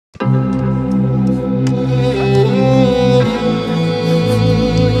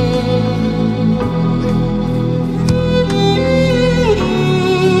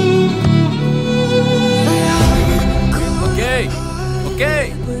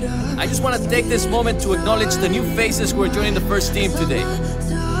I just want to take this moment to acknowledge the new faces who are joining the first team today.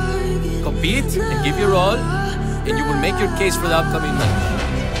 Compete and give your all, and you will make your case for the upcoming match.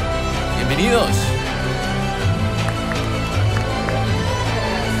 Bienvenidos.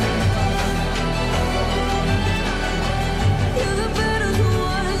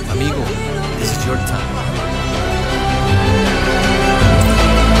 Amigo, this is your time.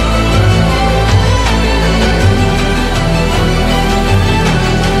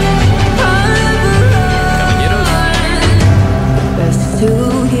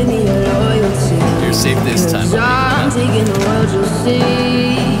 You're safe this time. I'm taking the world, you'll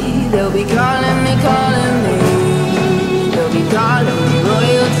see. They'll be calling me. They'll be calling me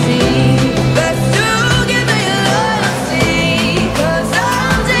royalty. Best to give me your loyalty, 'cause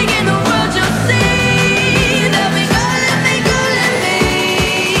I'm taking the world, you'll see. They'll be calling me.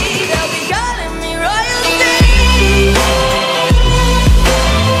 They'll be calling me royalty.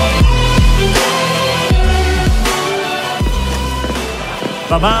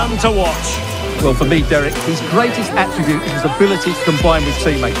 The man to watch. Well, for me, Derek, his greatest attribute is his ability to combine with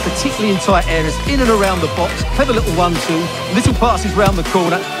teammates, particularly in tight areas, in and around the box. Clever little 1-2, little passes round the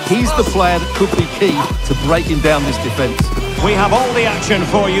corner. He's the player that could be key to breaking down this defence. We have all the action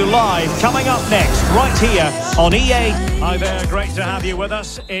for you live, coming up next, right here on EA. Hi there, great to have you with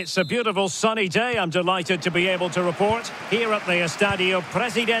us. It's a beautiful sunny day. I'm delighted to be able to report here at the Estadio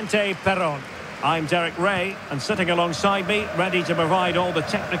Presidente Perón. I'm Derek Ray, and sitting alongside me, ready to provide all the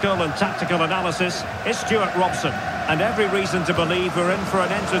technical and tactical analysis, is Stuart Robson. And every reason to believe we're in for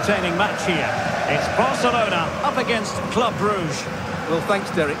an entertaining match here. It's Barcelona up against Club Brugge. Well,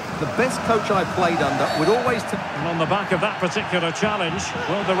 thanks, Derek. The best coach I played under would always... And on the back of that particular challenge,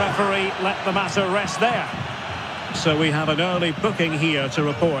 will the referee let the matter rest there? So we have an early booking here to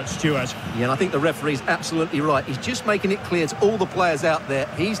report, Stuart. Yeah, and I think the referee's absolutely right. He's just making it clear to all the players out there,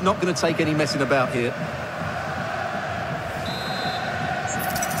 he's not going to take any messing about here.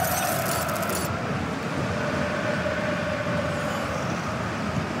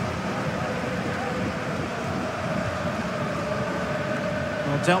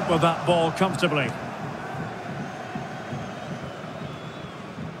 Well, dealt with that ball comfortably.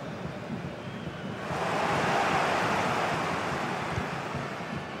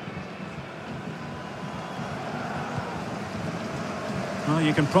 Well,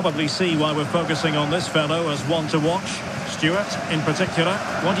 you can probably see why we're focusing on this fellow as one to watch. Stuart, in particular,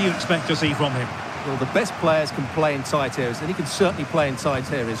 what do you expect to see from him? Well, the best players can play in tight areas, and he can certainly play in tight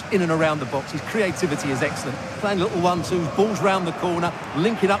areas, in and around the box. His creativity is excellent. Playing little 1-2s, balls round the corner,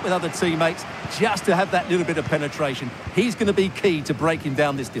 linking up with other teammates, just to have that little bit of penetration. He's going to be key to breaking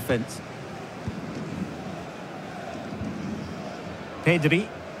down this defence. Pedri.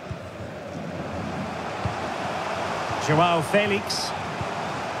 Joao Felix.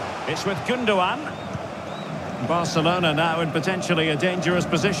 It's with Gundogan. Barcelona now in potentially a dangerous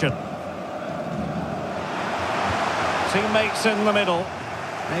position. Teammates in the middle,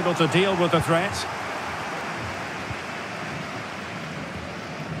 able to deal with the threat.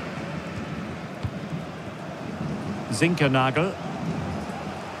 Zinkernagel.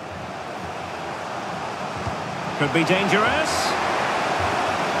 Could be dangerous.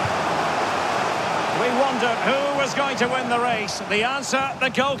 We wondered who was going to win the race. The answer, the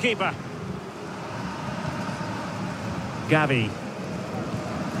goalkeeper. Gavi.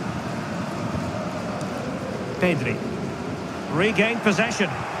 Pedri. Regained possession.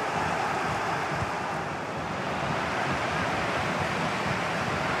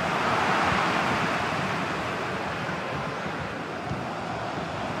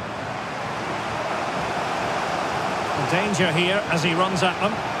 Danger here as he runs at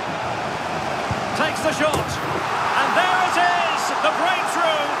them. Takes the shot. And there it is! The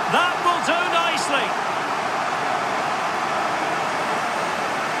breakthrough! That will do nicely.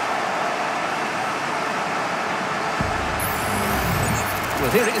 Well,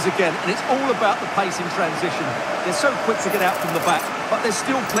 here it is again, and it's all about the pace in transition. They're so quick to get out from the back, but there's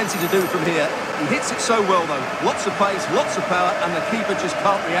still plenty to do from here. He hits it so well, though. Lots of pace, lots of power, and the keeper just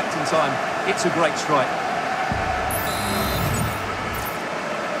can't react in time. It's a great strike.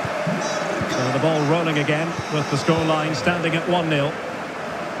 So the ball rolling again, with the scoreline standing at 1-0.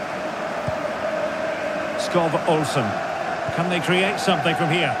 Skov Olsen. Can they create something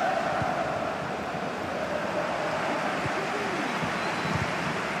from here?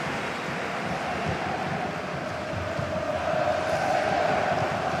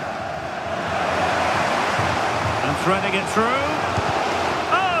 Threading it through.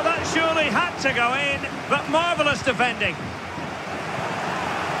 Oh, that surely had to go in, but marvellous defending.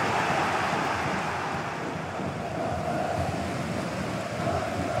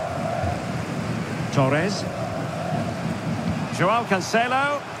 Torres. Joao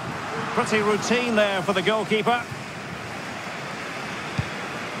Cancelo. Pretty routine there for the goalkeeper.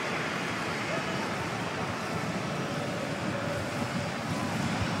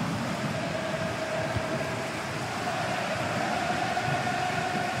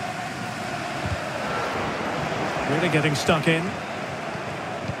 Really getting stuck in.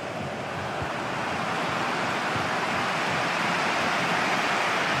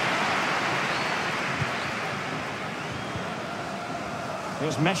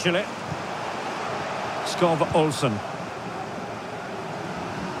 Here's Messi. Skov Olsen.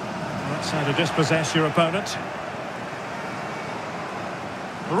 That's how to dispossess your opponent.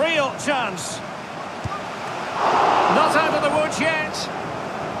 Real chance. Not out of the woods yet.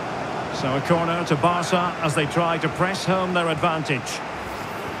 So a corner to Barca as they try to press home their advantage.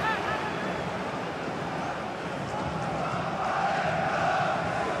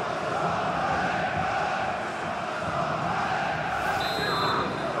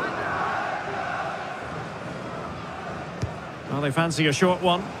 Well, they fancy a short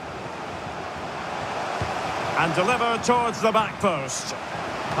one. And deliver towards the back post.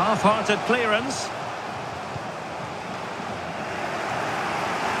 Half-hearted clearance.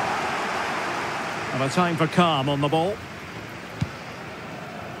 And a time for calm on the ball.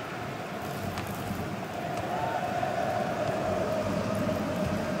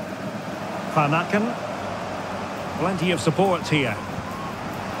 Van Aken. Plenty of support here.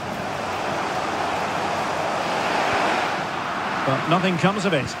 But nothing comes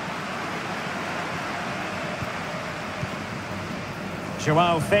of it.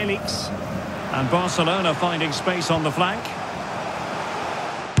 Joao Felix. And Barcelona finding space on the flank.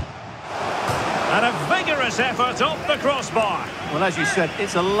 And a vigorous effort off the crossbar. Well, as you said,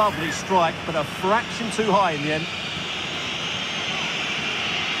 it's a lovely strike, but a fraction too high in the end.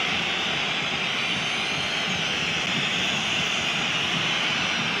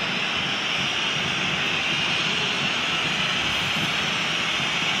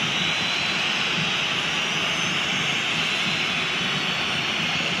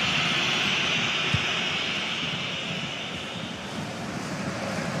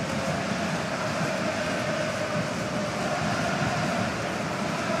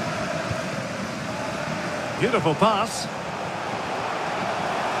 Beautiful pass.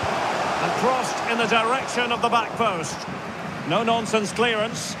 And crossed in the direction of the back post. No-nonsense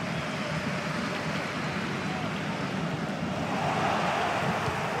clearance.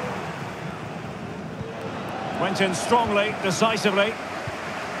 Went in strongly, decisively.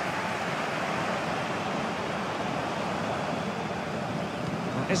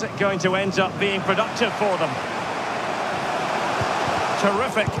 Is it going to end up being productive for them?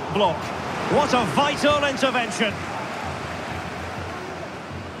 Terrific block. What a vital intervention.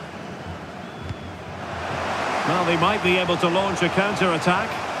 Well, they might be able to launch a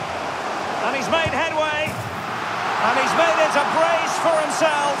counter-attack. And he's made headway. And he's made it a brace for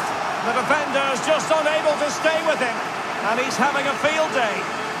himself. The defender's just unable to stay with him. And he's having a field day.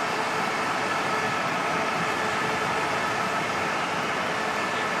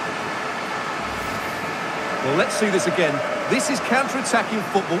 Well, let's see this again. This is counter-attacking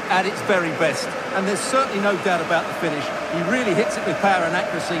football at its very best. And there's certainly no doubt about the finish. He really hits it with power and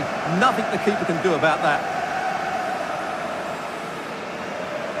accuracy. Nothing the keeper can do about that.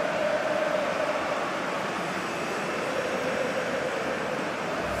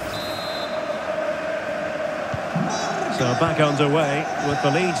 So back underway with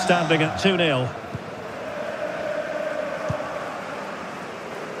the lead standing at 2-0.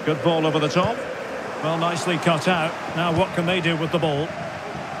 Good ball over the top. Well, nicely cut out. Now what can they do with the ball?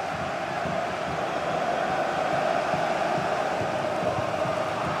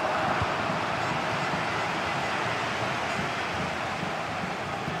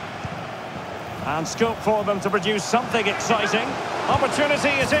 And scope for them to produce something exciting. Opportunity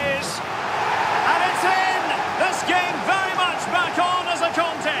it is. And it's in! This game very much back on as a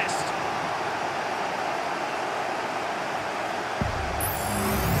contest.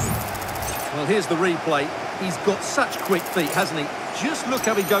 Well, here's the replay. He's got such quick feet, hasn't he? Just look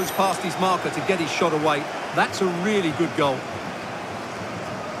how he goes past his marker to get his shot away. That's a really good goal.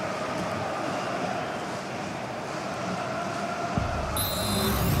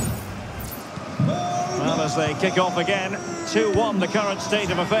 Well, as they kick off again, 2-1 the current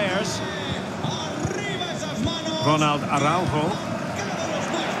state of affairs. Ronald Araujo.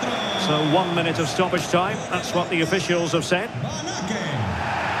 So 1 minute of stoppage time. That's what the officials have said.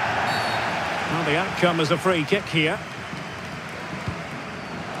 Well, the outcome is a free kick here.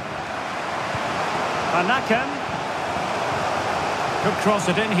 Van Aken could cross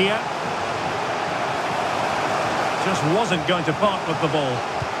it in here. Just wasn't going to part with the ball.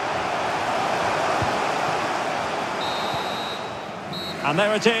 And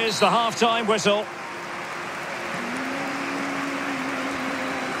there it is, the half-time whistle.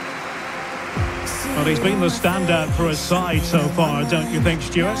 Well, he's been the standout for his side so far, don't you think,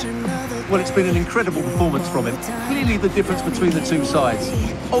 Stuart? Well, it's been an incredible performance from him. Clearly the difference between the two sides.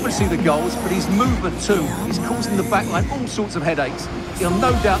 Obviously the goals, but his movement too. He's causing the back line all sorts of headaches. He'll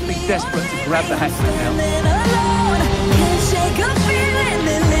no doubt be desperate to grab the hat-trick now.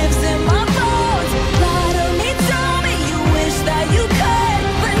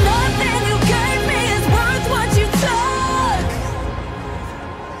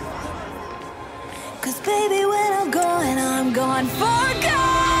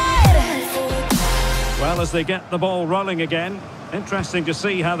 Well, as they get the ball rolling again, interesting to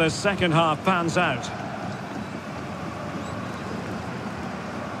see how the second half pans out.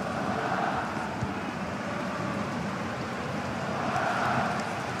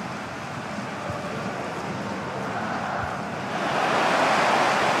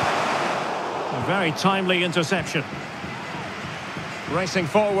 A very timely interception. Racing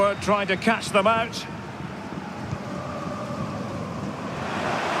forward, trying to catch them out.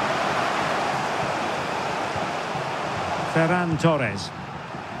 Ferran Torres.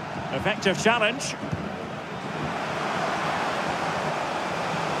 Effective challenge.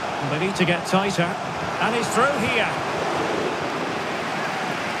 They need to get tighter. And he's through here.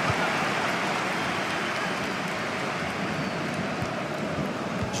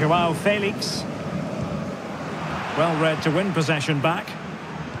 Joao Felix. Well read to win possession back.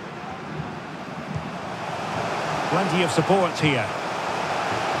 Plenty of support here.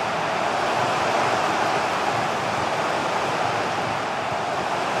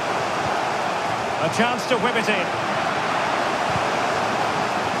 A chance to whip it in.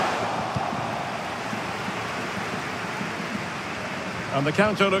 And the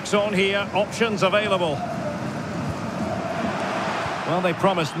counter looks on here. Options available. Well, they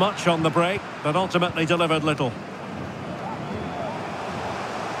promised much on the break, but ultimately delivered little.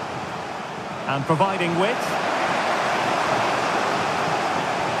 And providing width.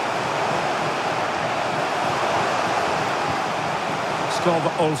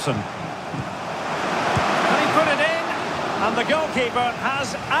 Skov Olsen. And the goalkeeper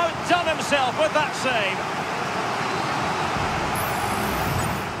has outdone himself with that save.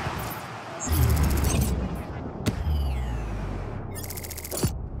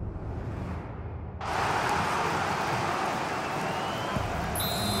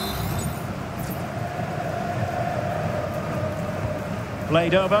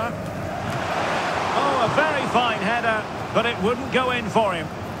 Played over. Oh, a very fine header, but it wouldn't go in for him.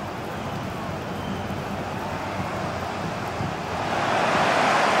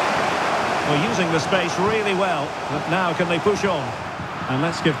 Well, using the space really well, but now can they push on? And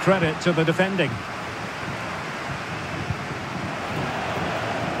let's give credit to the defending.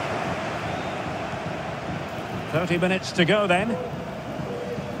 $30 to go then.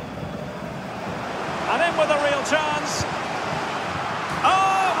 And in with a real chance.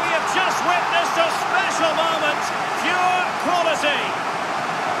 Oh, we have just witnessed a special moment. Pure quality.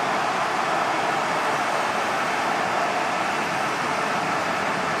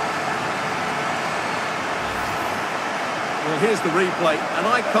 Well, here's the replay, and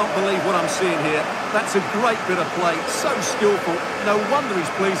I can't believe what I'm seeing here. That's a great bit of play, so skillful. No wonder he's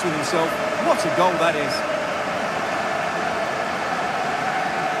pleased with himself. What a goal that is.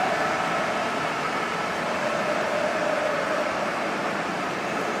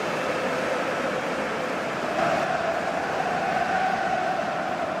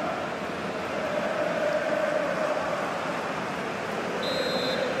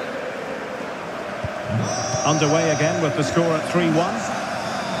 Underway again with the score at 3-1.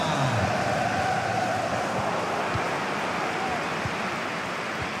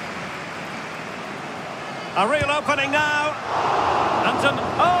 A real opening now.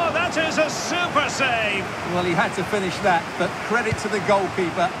 Oh, that is a super save. Well, he had to finish that, but credit to the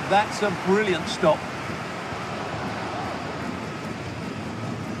goalkeeper. That's a brilliant stop.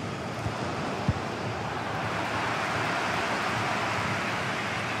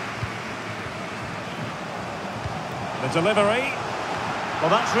 The delivery. Well,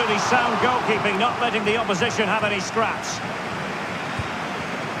 that's really sound goalkeeping, not letting the opposition have any scraps.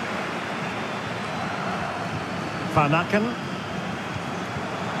 Van Aken.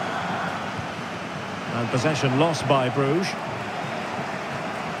 And possession lost by Brugge.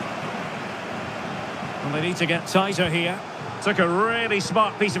 Well, they need to get tighter here. Took a really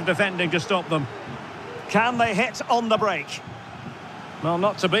smart piece of defending to stop them. Can they hit on the break? Well,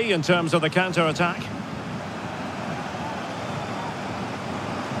 not to be in terms of the counter-attack.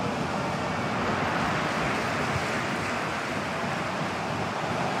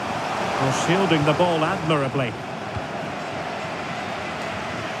 Well, shielding the ball admirably.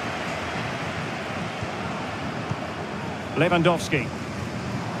 Lewandowski.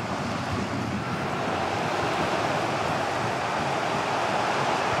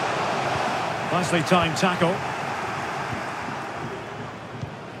 Nicely timed tackle.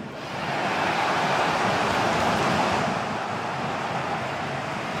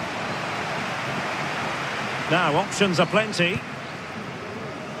 Now, options are plenty.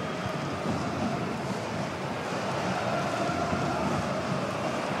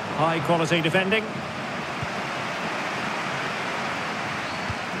 High quality defending.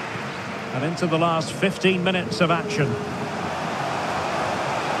 And into the last 15 minutes of action.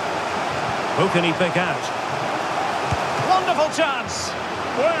 Who can he pick out? Wonderful chance!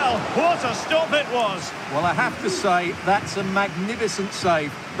 Well, what a stop it was! Well, I have to say, that's a magnificent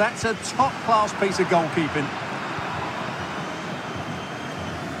save. That's a top-class piece of goalkeeping.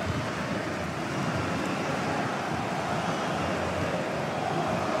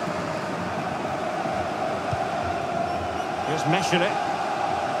 Here's Messi.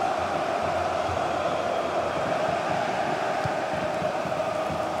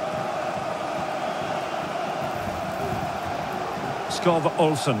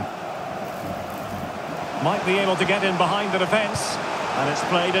 Olsen might be able to get in behind the defence, and it's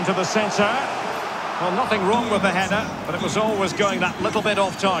played into the centre. Well, nothing wrong with the header, but it was always going that little bit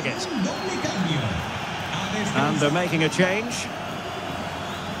off target. And they're making a change.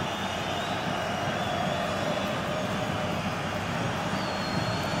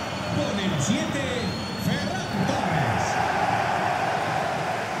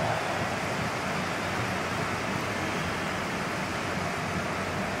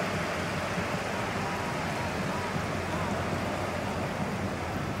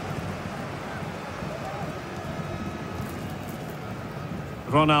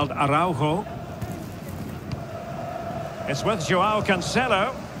 Ronald Araujo. It's with Joao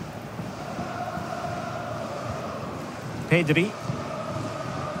Cancelo. Pedri.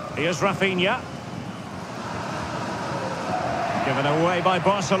 Here's Rafinha. Given away by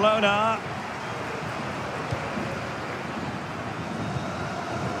Barcelona.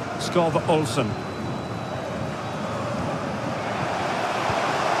 Olsen.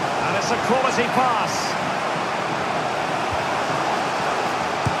 And it's a quality pass.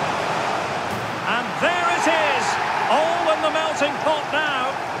 All in the melting pot now,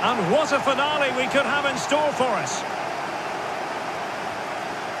 and what a finale we could have in store for us.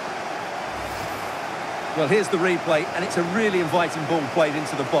 Well, here's the replay, and it's a really inviting ball played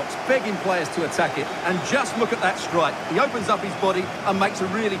into the box, begging players to attack it. And just look at that strike. He opens up his body and makes a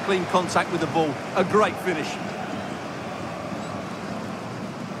really clean contact with the ball. A great finish.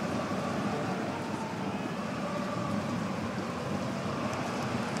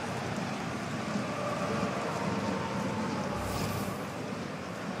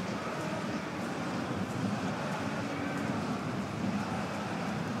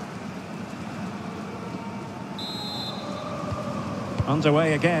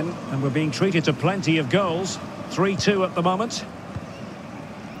 Underway again, and we're being treated to plenty of goals. 3-2 at the moment.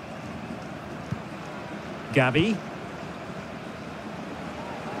 Gavi.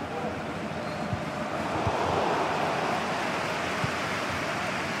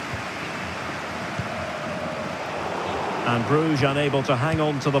 And Brugge unable to hang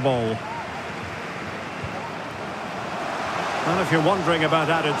on to the ball. And if you're wondering about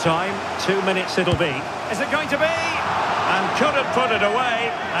added time, 2 minutes it'll be. Is it going to be? And couldn't put it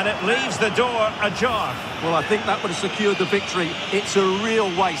away, and it leaves the door ajar. Well, I think that would have secured the victory. It's a real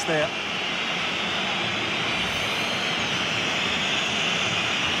waste there.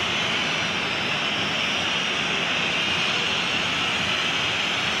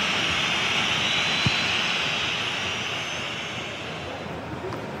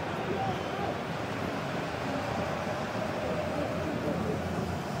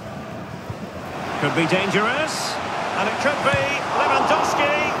 Could be dangerous. And it could be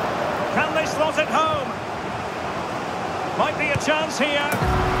Lewandowski. Can they slot it home? Might be a chance here.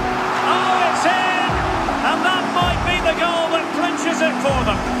 Oh, it's in! And that might be the goal that clinches it for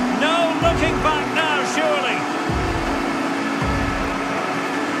them. No looking back now, surely.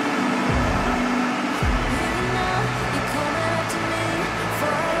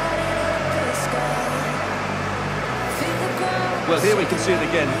 Well, here we can see it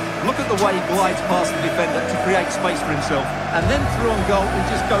again. Look at the way he glides past the defender to create space for himself. And then through on goal, he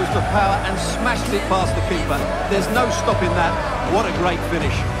just goes for power and smashed it past the keeper. There's no stopping that. What a great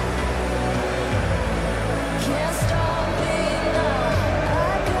finish.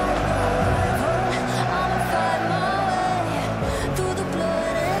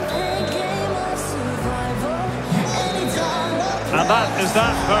 is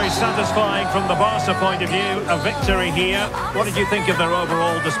that very satisfying from the Barca point of view? A victory here. What did you think of their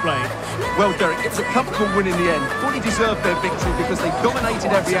overall display? Well, Derek, it was a comfortable win in the end. Fully deserved their victory because they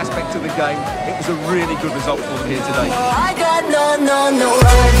dominated every aspect of the game. It was a really good result for them here today. I got no